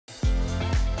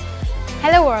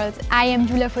Hello world, I am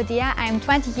Furdea, I am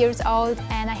 20 years old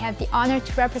and I have the honor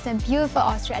to represent beautiful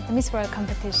Austria at the Miss World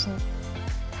competition.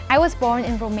 I was born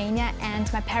in Romania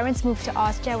and my parents moved to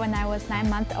Austria when I was 9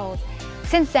 months old.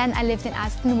 Since then I lived in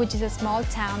Contestant, which is a small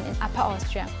town in Upper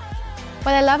Austria.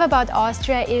 What I love about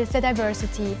Austria is the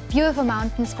diversity, beautiful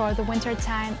mountains for the winter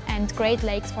time and great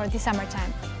lakes for the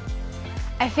summertime.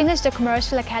 I finished the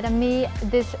commercial academy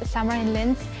this summer in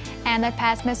Linz and I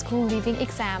passed my school leaving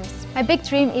exams. My big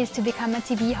dream is to become a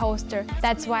TV hoster.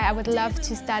 That's why I would love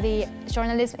to study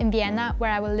journalism in Vienna,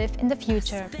 where I will live in the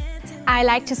future. I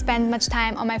like to spend much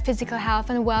time on my physical health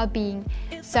and well-being,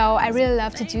 so I really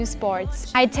love to do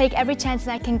sports. I take every chance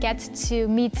that I can get to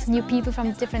meet new people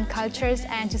from different cultures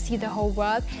and to see the whole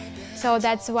world. So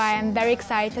that's why I'm very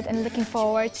excited and looking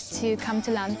forward to come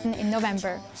to London in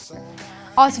November.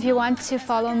 Also, if you want to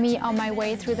follow me on my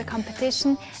way through the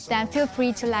competition, then feel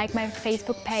free to like my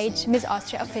Facebook page, Miss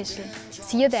Austria Official.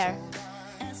 See you there!